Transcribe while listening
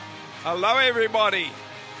Hello, everybody.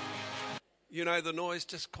 You know, the noise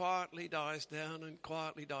just quietly dies down and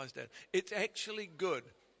quietly dies down. It's actually good.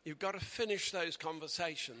 You've got to finish those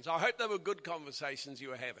conversations. I hope they were good conversations you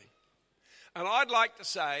were having. And I'd like to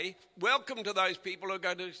say, welcome to those people who are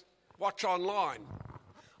going to watch online.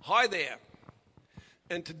 Hi there.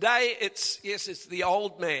 And today it's the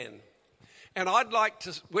old man. And I'd like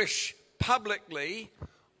to wish publicly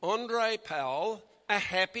Andre Powell a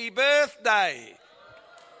happy birthday.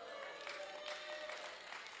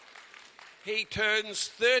 He turns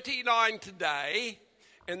 39 today,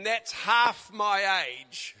 and that's half my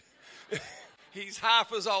age. He's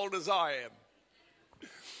half as old as I am.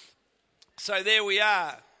 So there we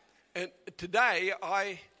are. And today,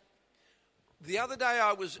 the other day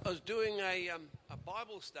I was doing a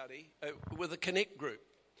Bible study with a Connect group,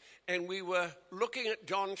 and we were looking at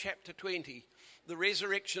John chapter 20, the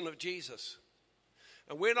resurrection of Jesus.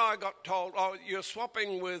 And when I got told, oh, you're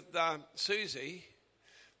swapping with Susie,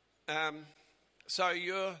 so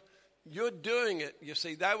you're doing it. You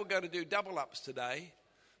see, they were going to do double ups today,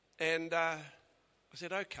 and I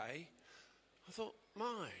said, okay. I thought,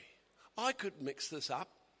 I could mix this up,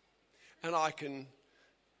 and I can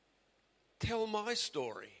tell my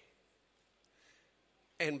story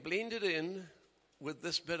and blend it in with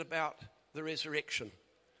this bit about the resurrection.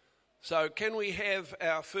 So can we have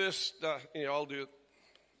our first? I'll do it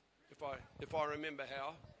if I remember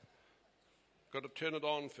how. Got to turn it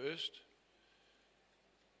on first.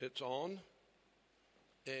 It's on.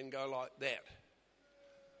 And go like that.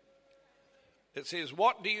 It says,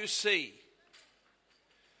 what do you see?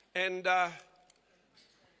 And I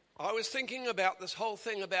was thinking about this whole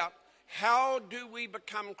thing about how do we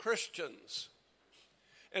become Christians?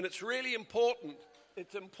 And it's really important.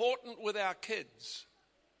 It's important with our kids.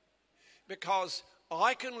 Because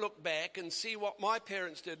I can look back and see what my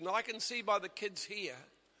parents did. And I can see by the kids here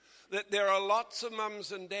that there are lots of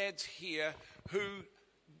mums and dads here who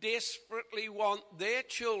desperately want their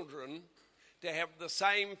children to have the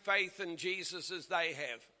same faith in Jesus as they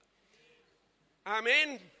have.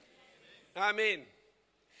 Amen? Amen.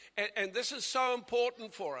 And this is so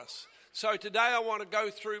important for us. So today I want to go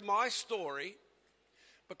through my story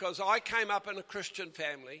because I came up in a Christian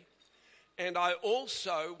family, and I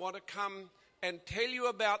also want to come and tell you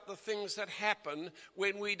about the things that happen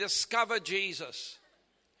when we discover Jesus.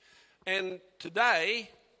 And today,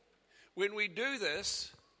 when we do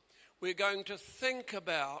this, we're going to think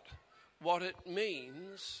about what it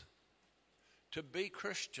means to be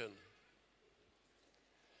Christian.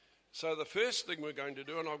 So the first thing we're going to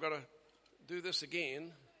do, and I've got to do this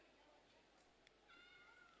again.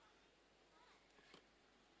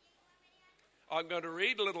 I'm going to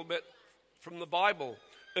read a little bit from the Bible.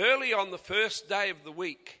 Early on the first day of the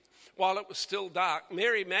week, while it was still dark,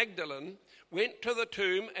 Mary Magdalene went to the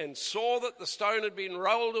tomb and saw that the stone had been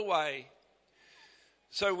rolled away.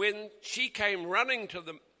 So when she came running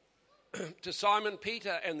to Simon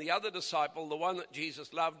Peter and the other disciple, the one that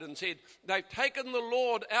Jesus loved, and said, they've taken the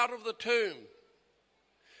Lord out of the tomb,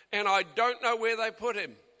 and I don't know where they put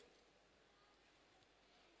him.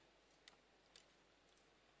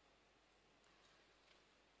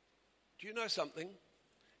 Do you know something?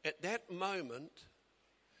 At that moment,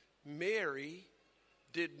 Mary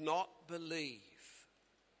did not believe.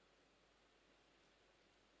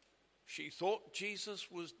 She thought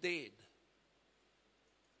Jesus was dead.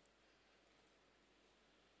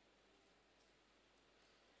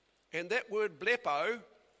 And that word blepo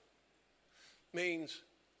means,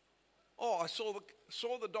 I saw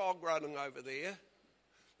the dog running over there,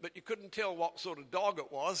 but you couldn't tell what sort of dog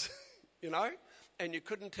it was, and you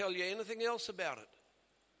couldn't tell you anything else about it.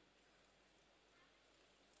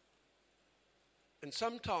 And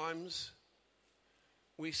sometimes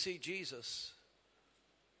we see Jesus,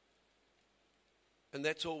 and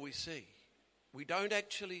that's all we see. We don't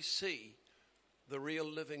actually see the real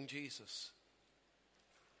living Jesus.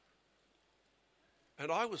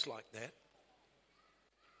 And I was like that.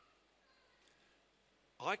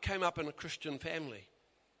 I came up in a Christian family.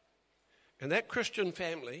 And that Christian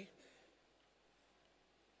family,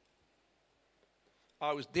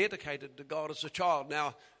 I was dedicated to God as a child.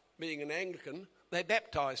 Now, being an Anglican, they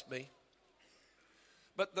baptized me.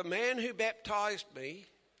 But the man who baptized me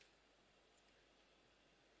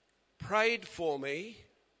prayed for me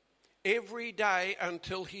every day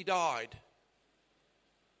until he died.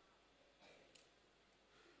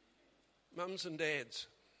 Mums and dads,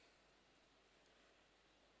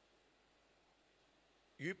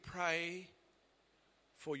 you pray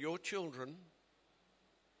for your children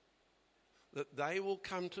that they will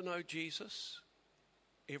come to know Jesus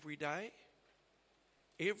every day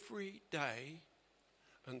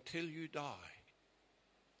until you die.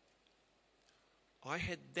 I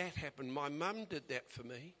had that happen. My mum did that for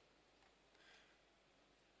me.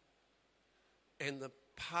 And the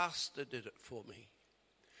pastor did it for me.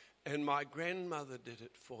 And my grandmother did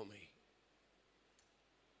it for me.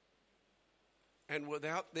 And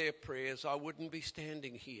without their prayers, I wouldn't be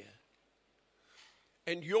standing here.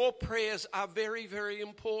 And your prayers are very, very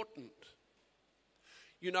important.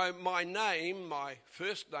 You know, my name, my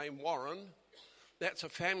first name, Warren, that's a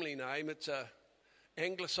family name. It's an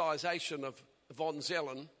anglicisation of Von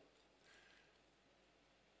Zellen.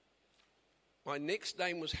 My next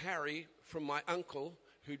name was Harry, from my uncle,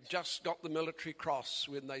 who just got the Military Cross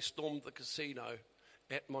when they stormed the casino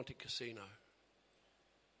at Monte Casino.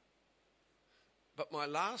 But my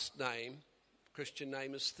last name, Christian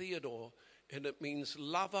name, is Theodore, and it means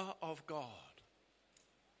lover of God.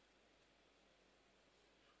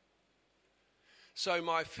 So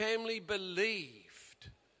my family believed,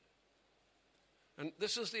 and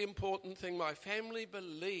this is the important thing, my family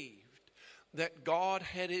believed that God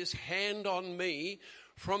had his hand on me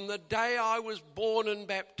from the day I was born and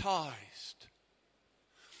baptized.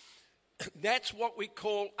 That's what we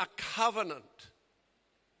call a covenant.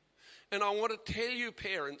 And I want to tell you,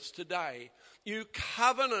 parents, today, you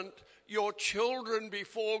covenant your children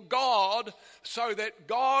before God so that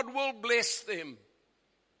God will bless them.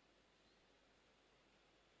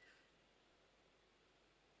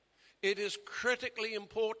 It is critically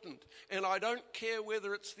important, and I don't care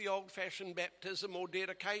whether it's the old-fashioned baptism or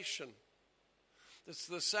dedication. It's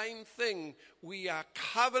the same thing. We are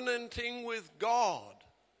covenanting with God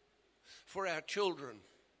for our children.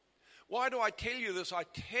 Why do I tell you this? I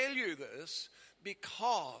tell you this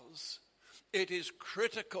because it is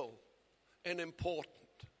critical and important.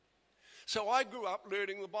 So I grew up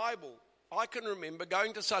learning the Bible. I can remember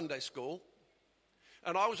going to Sunday school,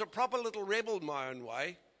 and I was a proper little rebel in my own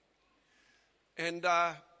way. And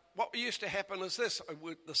what used to happen is this,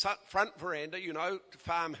 with the front veranda, you know,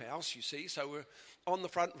 farmhouse, you see, so we're on the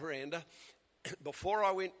front veranda. Before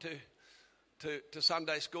I went to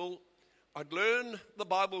Sunday school, I'd learn the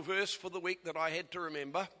Bible verse for the week that I had to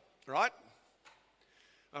remember, right?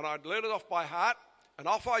 And I'd learn it off by heart, and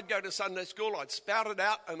off I'd go to Sunday school, I'd spout it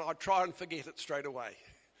out, and I'd try and forget it straight away.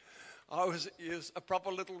 I was a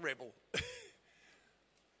proper little rebel.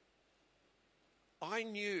 I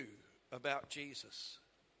knew about Jesus,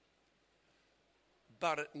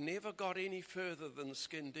 but it never got any further than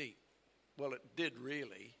skin deep. Well, it did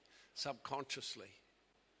really, subconsciously.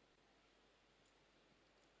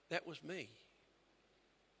 That was me.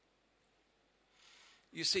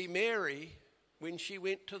 You see, Mary, when she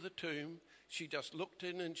went to the tomb, she just looked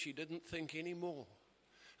in and she didn't think anymore.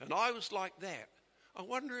 And I was like that. I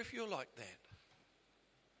wonder if you're like that.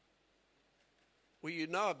 Well, you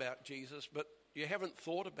know about Jesus, but you haven't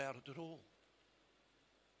thought about it at all.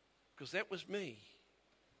 Because that was me.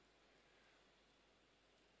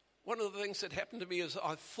 One of the things that happened to me is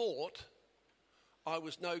I thought I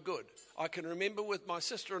was no good. I can remember with my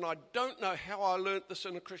sister, and I don't know how I learnt this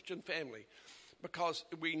in a Christian family, because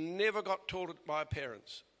we never got taught it by our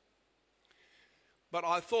parents. But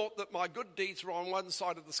I thought that my good deeds were on one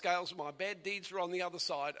side of the scales and my bad deeds were on the other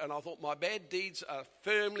side, and I thought my bad deeds are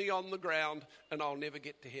firmly on the ground and I'll never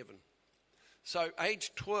get to heaven. So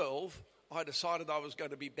age 12, I decided I was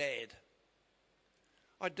going to be bad.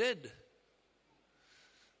 I did.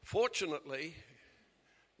 Fortunately,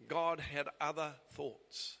 God had other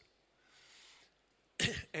thoughts.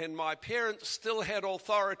 And my parents still had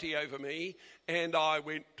authority over me, and I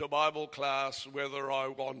went to Bible class whether I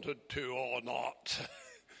wanted to or not.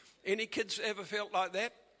 Any kids ever felt like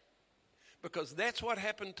that? Because that's what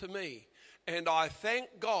happened to me. And I thank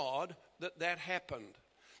God that that happened,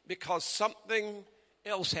 because something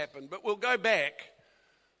else happened. But we'll go back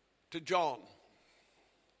to John.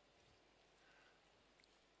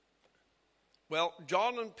 Well,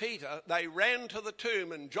 John and Peter, they ran to the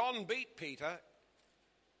tomb, and John beat Peter,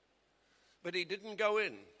 but he didn't go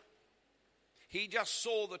in. He just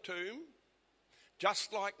saw the tomb.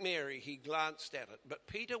 Just like Mary, he glanced at it. But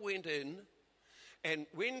Peter went in, and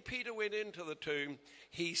when Peter went into the tomb,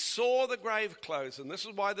 he saw the grave clothes, and this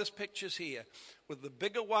is why this picture's here, with the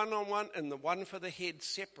bigger one on one and the one for the head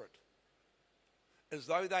separate, as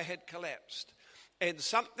though they had collapsed. And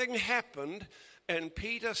something happened, and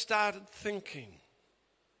Peter started thinking.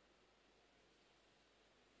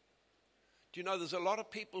 Do you know there's a lot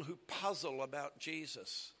of people who puzzle about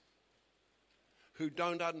Jesus, who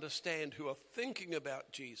don't understand, who are thinking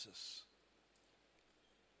about Jesus,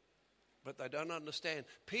 but they don't understand.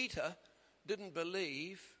 Peter didn't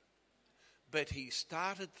believe, but he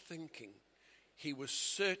started thinking. He was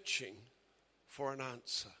searching for an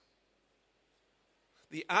answer.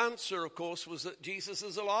 The answer, of course, was that Jesus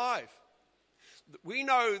is alive. We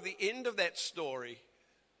know the end of that story,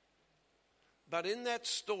 but in that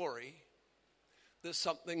story, there's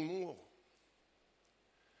something more.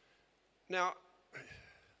 Now,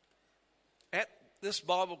 at this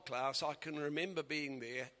Bible class, I can remember being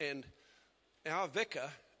there, and our vicar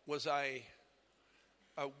was a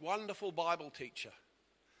wonderful Bible teacher.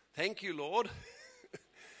 Thank you, Lord.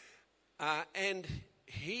 And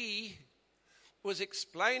he was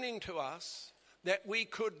explaining to us that we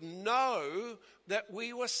could know that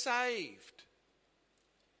we were saved.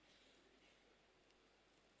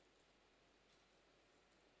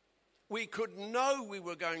 We could know we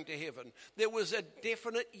were going to heaven. There was a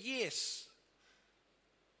definite yes.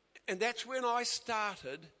 And that's when I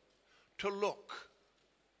started to look.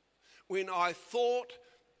 When I thought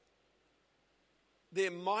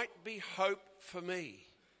there might be hope for me.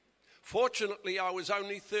 Fortunately, I was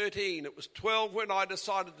only 13. It was 12 when I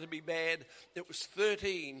decided to be bad. It was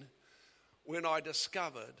 13 when I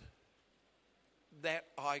discovered that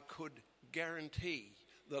I could guarantee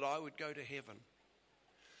that I would go to heaven.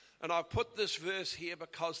 And I put this verse here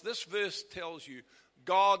because this verse tells you,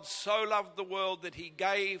 God so loved the world that he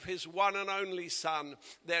gave his one and only Son,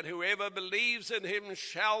 that whoever believes in him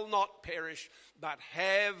shall not perish, but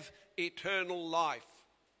have eternal life.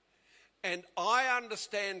 And I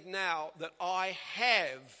understand now that I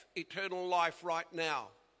have eternal life right now.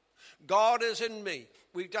 God is in me.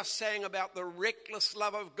 We just sang about the reckless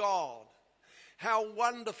love of God. How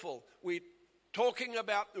wonderful. We're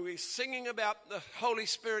singing about the Holy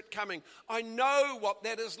Spirit coming. I know what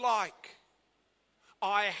that is like.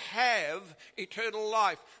 I have eternal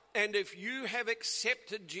life. And if you have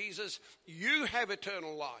accepted Jesus, you have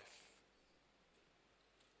eternal life.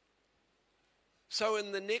 So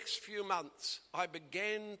in the next few months, I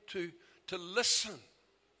began to listen.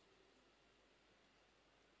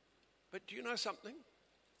 But do you know something?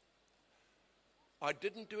 I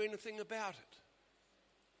didn't do anything about it.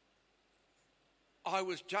 I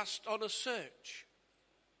was just on a search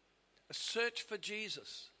for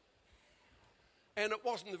Jesus. And it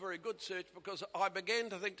wasn't a very good search because I began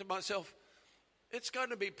to think to myself, it's going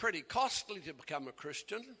to be pretty costly to become a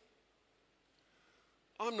Christian.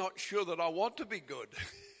 I'm not sure that I want to be good.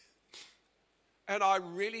 And I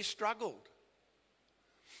really struggled.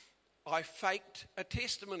 I faked a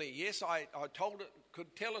testimony. Yes, I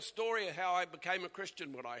could tell a story of how I became a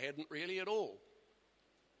Christian when I hadn't really at all.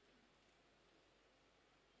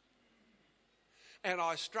 And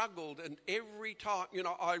I struggled, and every time,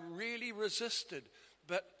 I really resisted.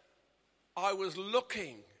 But I was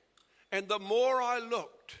looking, and the more I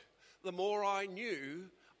looked, the more I knew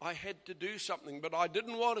I had to do something, but I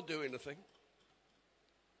didn't want to do anything.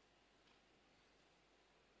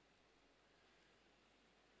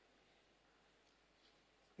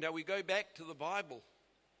 Now we go back to the Bible.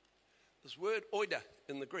 This word oida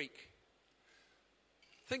in the Greek.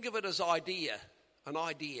 Think of it as idea, an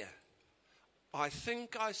idea. I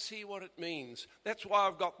think I see what it means. That's why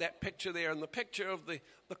I've got that picture there, and the picture of the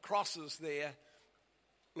crosses there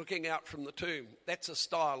looking out from the tomb. That's a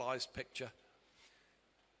stylized picture.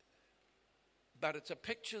 But it's a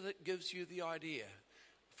picture that gives you the idea.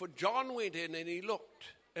 For John went in and he looked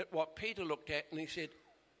at what Peter looked at and he said,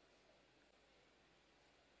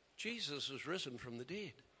 Jesus has risen from the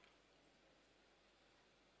dead.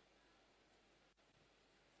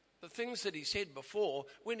 The things that he said before,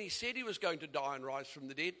 when he said he was going to die and rise from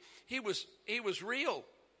the dead, he was real.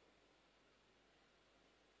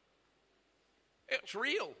 It's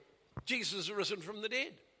real. Jesus has risen from the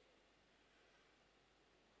dead.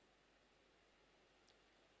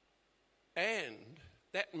 And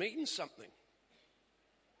that means something.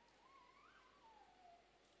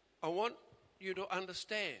 I want you to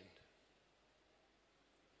understand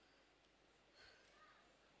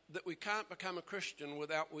that we can't become a Christian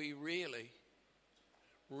without we really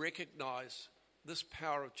recognize this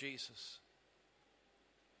power of Jesus.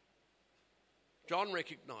 John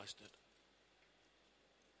recognized it.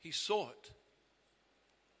 He saw it.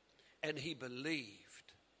 And he believed.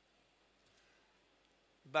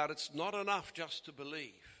 But it's not enough just to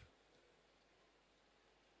believe.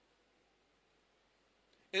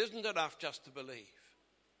 It isn't enough just to believe.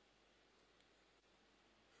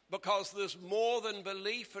 Because there's more than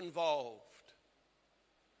belief involved.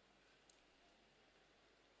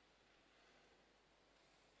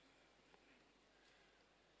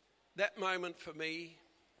 That moment for me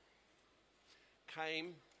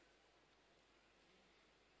came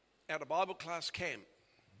at a Bible class camp.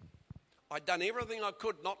 I'd done everything I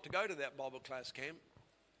could not to go to that Bible class camp.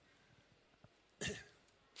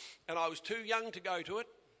 And I was too young to go to it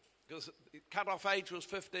because the cut-off age was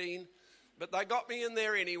 15. But they got me in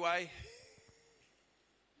there anyway.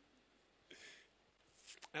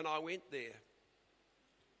 And I went there.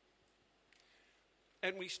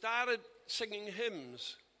 And we started singing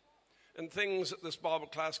hymns and things at this Bible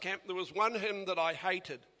class camp. There was one hymn that I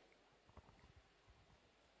hated.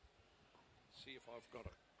 See if I've got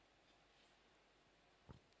it.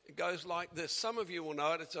 It goes like this. Some of you will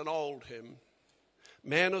know it. It's an old hymn.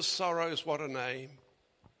 Man of sorrows, what a name,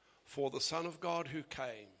 for the Son of God who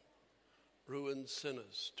came, ruined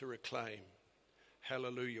sinners to reclaim.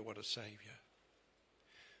 Hallelujah, what a Saviour.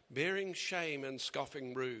 Bearing shame and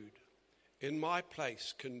scoffing rude, in my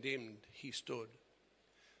place condemned he stood,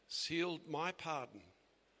 sealed my pardon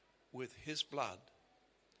with his blood.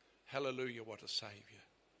 Hallelujah, what a Saviour.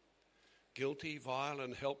 Guilty, vile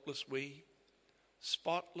and helpless we,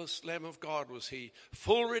 spotless Lamb of God was he.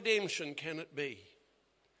 Full redemption can it be.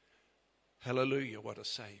 Hallelujah, what a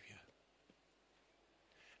Saviour.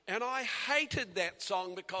 And I hated that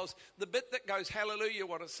song because the bit that goes, hallelujah,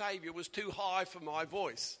 what a Saviour, was too high for my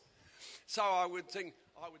voice. So I would sing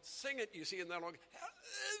it, you see, and then I'd go,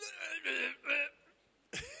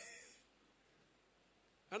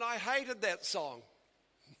 and I hated that song.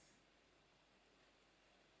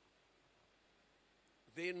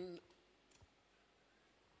 Then,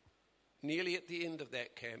 nearly at the end of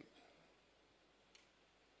that camp,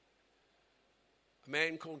 a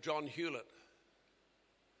man called John Hewlett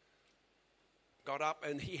got up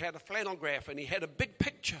and he had a flannel graph and he had a big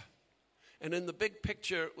picture. And in the big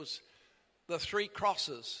picture it was the three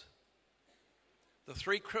crosses, the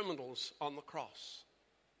three criminals on the cross.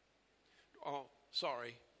 Oh,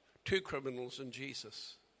 sorry, two criminals and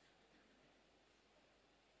Jesus.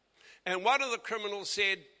 And one of the criminals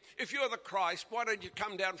said, if you're the Christ, why don't you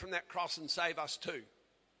come down from that cross and save us too?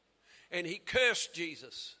 And he cursed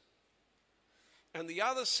Jesus. And the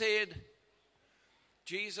other said,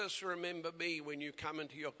 Jesus, remember me when you come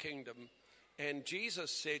into your kingdom. And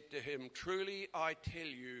Jesus said to him, truly I tell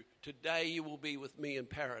you, today you will be with me in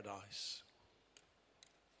paradise.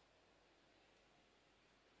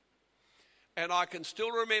 And I can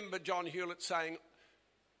still remember John Hewlett saying,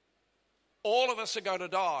 all of us are going to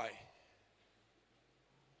die.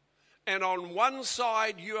 And on one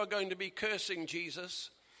side you are going to be cursing Jesus,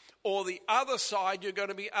 or the other side you're going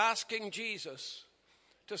to be asking Jesus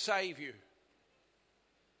to save you.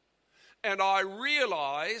 And I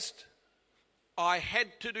realized I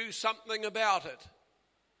had to do something about it.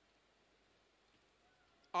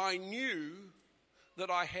 I knew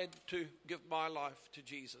that I had to give my life to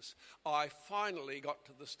Jesus. I finally got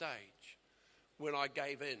to the stage when I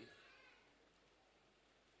gave in.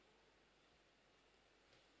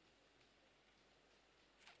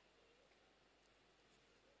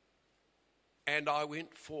 And I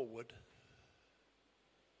went forward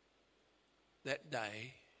that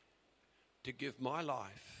day to give my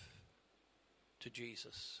life to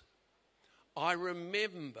Jesus. I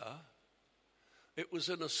remember it was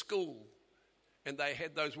in a school and they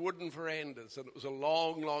had those wooden verandas and it was a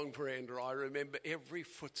long, long veranda. I remember every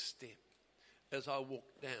footstep as I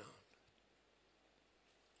walked down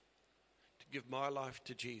to give my life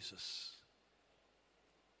to Jesus.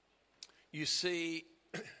 You see,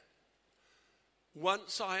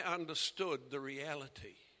 once I understood the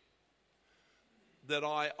reality that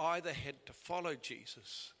I either had to follow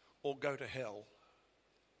Jesus or go to hell.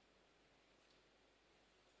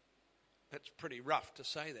 That's pretty rough to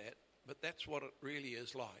say that, but that's what it really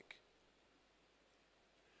is like.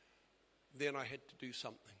 Then I had to do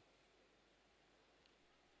something.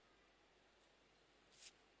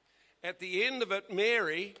 At the end of it,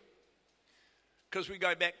 Mary, because we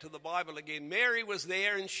go back to the Bible again, Mary was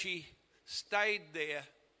there and she stayed there.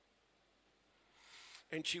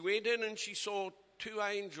 And she went in and she saw two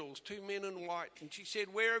angels, two men in white. And she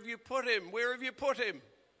said, where have you put him? Where have you put him?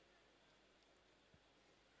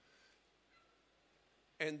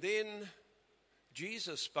 And then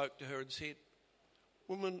Jesus spoke to her and said,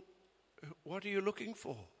 woman, what are you looking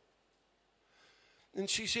for? And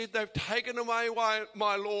she said, they've taken away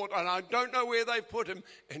my Lord and I don't know where they've put him.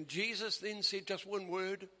 And Jesus then said just one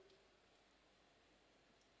word,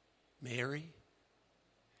 Mary.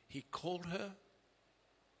 He called her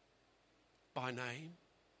by name.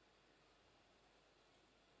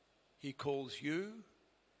 He calls you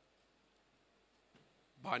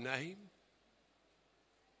by name.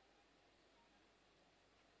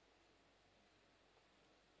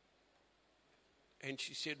 And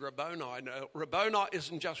she said, Rabboni. No, Rabboni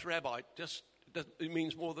isn't just rabbi. It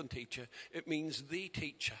means more than teacher. It means the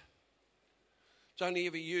teacher. It's only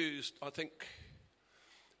ever used, I think,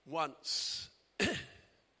 once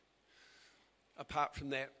apart from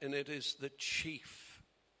that, and it is the chief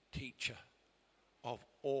teacher of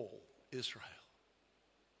all Israel.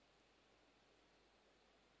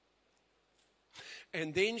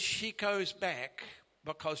 And then she goes back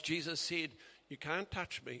because Jesus said, you can't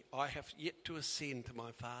touch me. I have yet to ascend to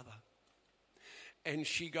my Father. And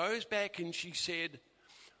she goes back and she said,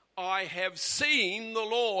 I have seen the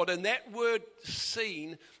Lord. And that word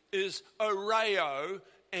seen is oreo.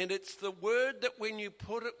 And it's the word that when you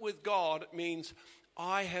put it with God, it means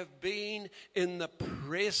I have been in the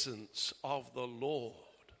presence of the Lord.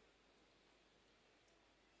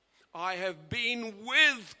 I have been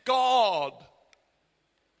with God.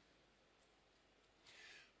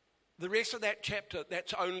 The rest of that chapter,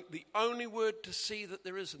 that's the only word to see that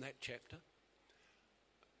there is in that chapter.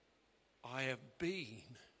 I have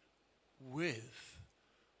been with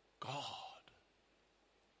God.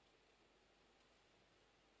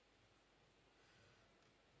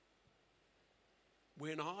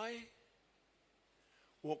 When I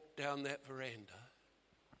walked down that veranda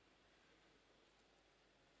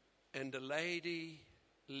and a lady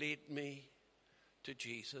led me to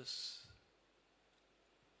Jesus,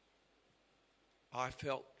 I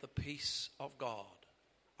felt the peace of God.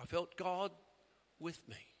 I felt God with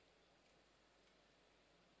me.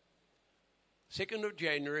 2nd of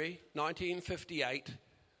January, 1958,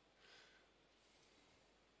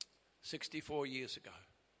 64 years ago.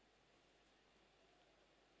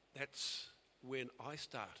 That's when I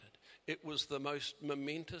started. It was the most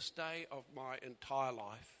momentous day of my entire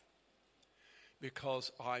life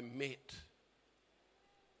because I met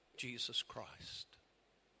Jesus Christ.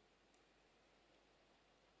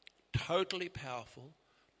 Totally powerful,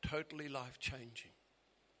 totally life-changing.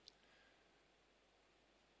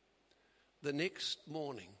 The next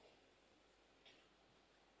morning,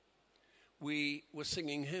 we were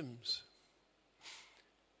singing hymns.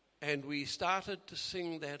 And we started to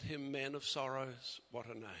sing that hymn, Man of Sorrows, What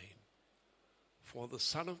a Name, for the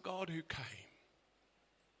Son of God who came.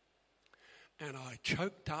 And I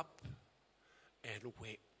choked up and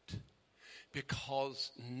wept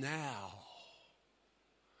because now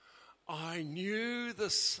I knew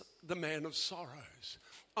the Man of Sorrows.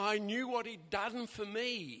 I knew what he'd done for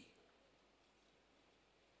me.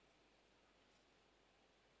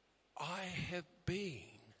 I have been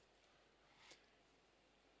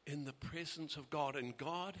in the presence of God, and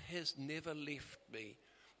God has never left me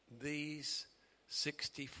these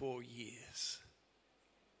 64 years.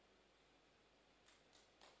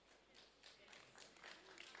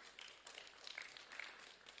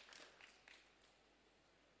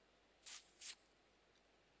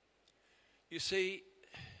 You see,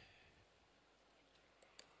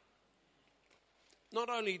 not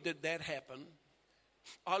only did that happen,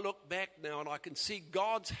 I look back now and I can see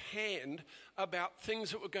God's hand about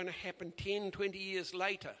things that were going to happen 10, 20 years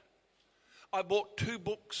later. I bought 2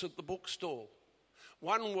 books at the bookstore.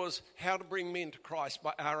 One was How to Bring Men to Christ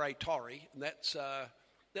by R.A. Torrey, and that's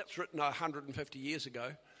written 150 years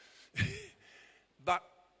ago. But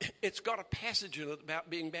it's got a passage in it about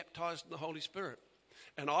being baptized in the Holy Spirit.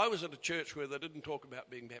 And I was at a church where they didn't talk about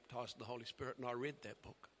being baptized in the Holy Spirit, and I read that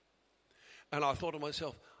book. And I thought to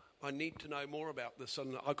myself, I need to know more about this,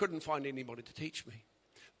 and I couldn't find anybody to teach me.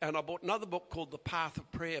 And I bought another book called The Path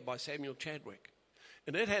of Prayer by Samuel Chadwick,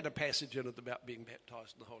 and it had a passage in it about being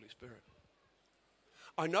baptized in the Holy Spirit.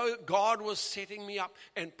 I know that God was setting me up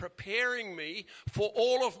and preparing me for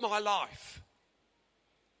all of my life.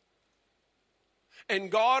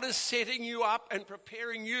 And God is setting you up and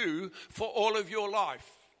preparing you for all of your life.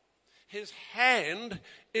 His hand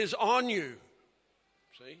is on you.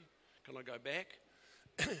 See? Can I go back?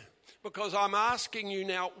 Because I'm asking you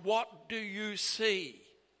now, what do you see?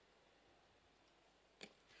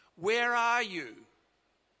 Where are you?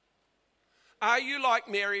 Are you like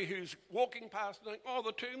Mary who's walking past and thinking, oh,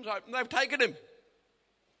 the tomb's open, they've taken him?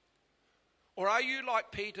 Or are you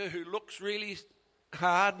like Peter who looks really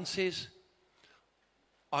hard and says,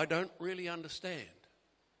 I don't really understand?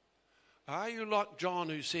 Are you like John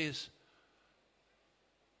who says,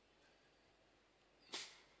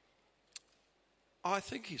 I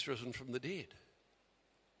think he's risen from the dead?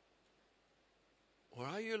 Or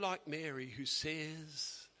are you like Mary who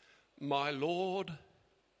says, my Lord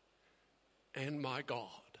and my God?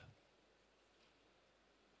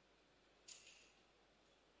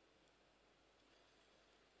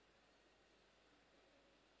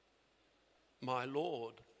 My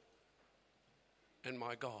Lord and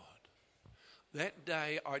my God. That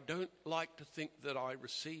day, I don't like to think that I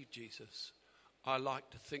received Jesus. I like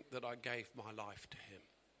to think that I gave my life to him.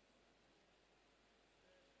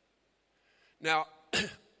 Now,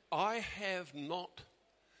 I have not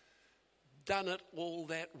done it all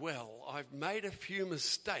that well. I've made a few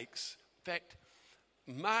mistakes. In fact,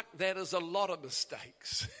 mark that as a lot of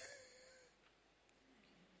mistakes.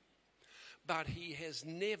 But he has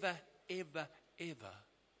never, ever, ever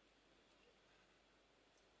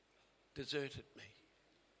deserted me.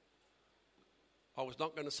 I was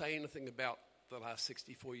not going to say anything about the last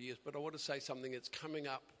 64 years, but I want to say something that's coming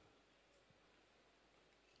up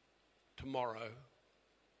tomorrow,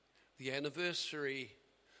 the anniversary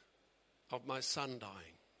of my son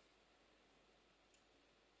dying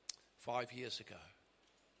 5 years ago.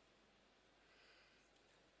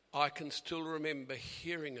 I can still remember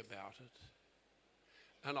hearing about it,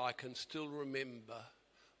 and I can still remember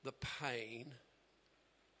the pain,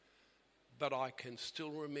 but I can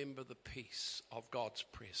still remember the peace of God's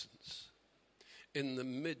presence in the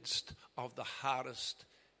midst of the hardest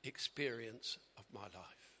experience of my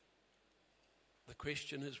life. The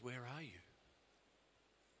question is, where are you?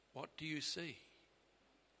 What do you see?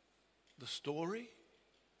 The story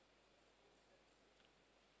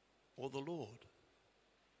or the Lord?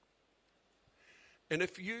 And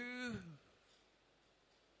if you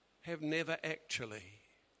have never actually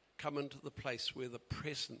come into the place where the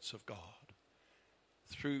presence of God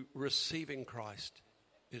through receiving Christ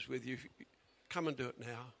is with you, come and do it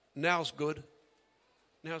now. Now's good.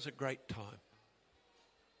 Now's a great time.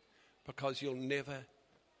 Because you'll never,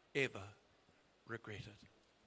 ever regret it.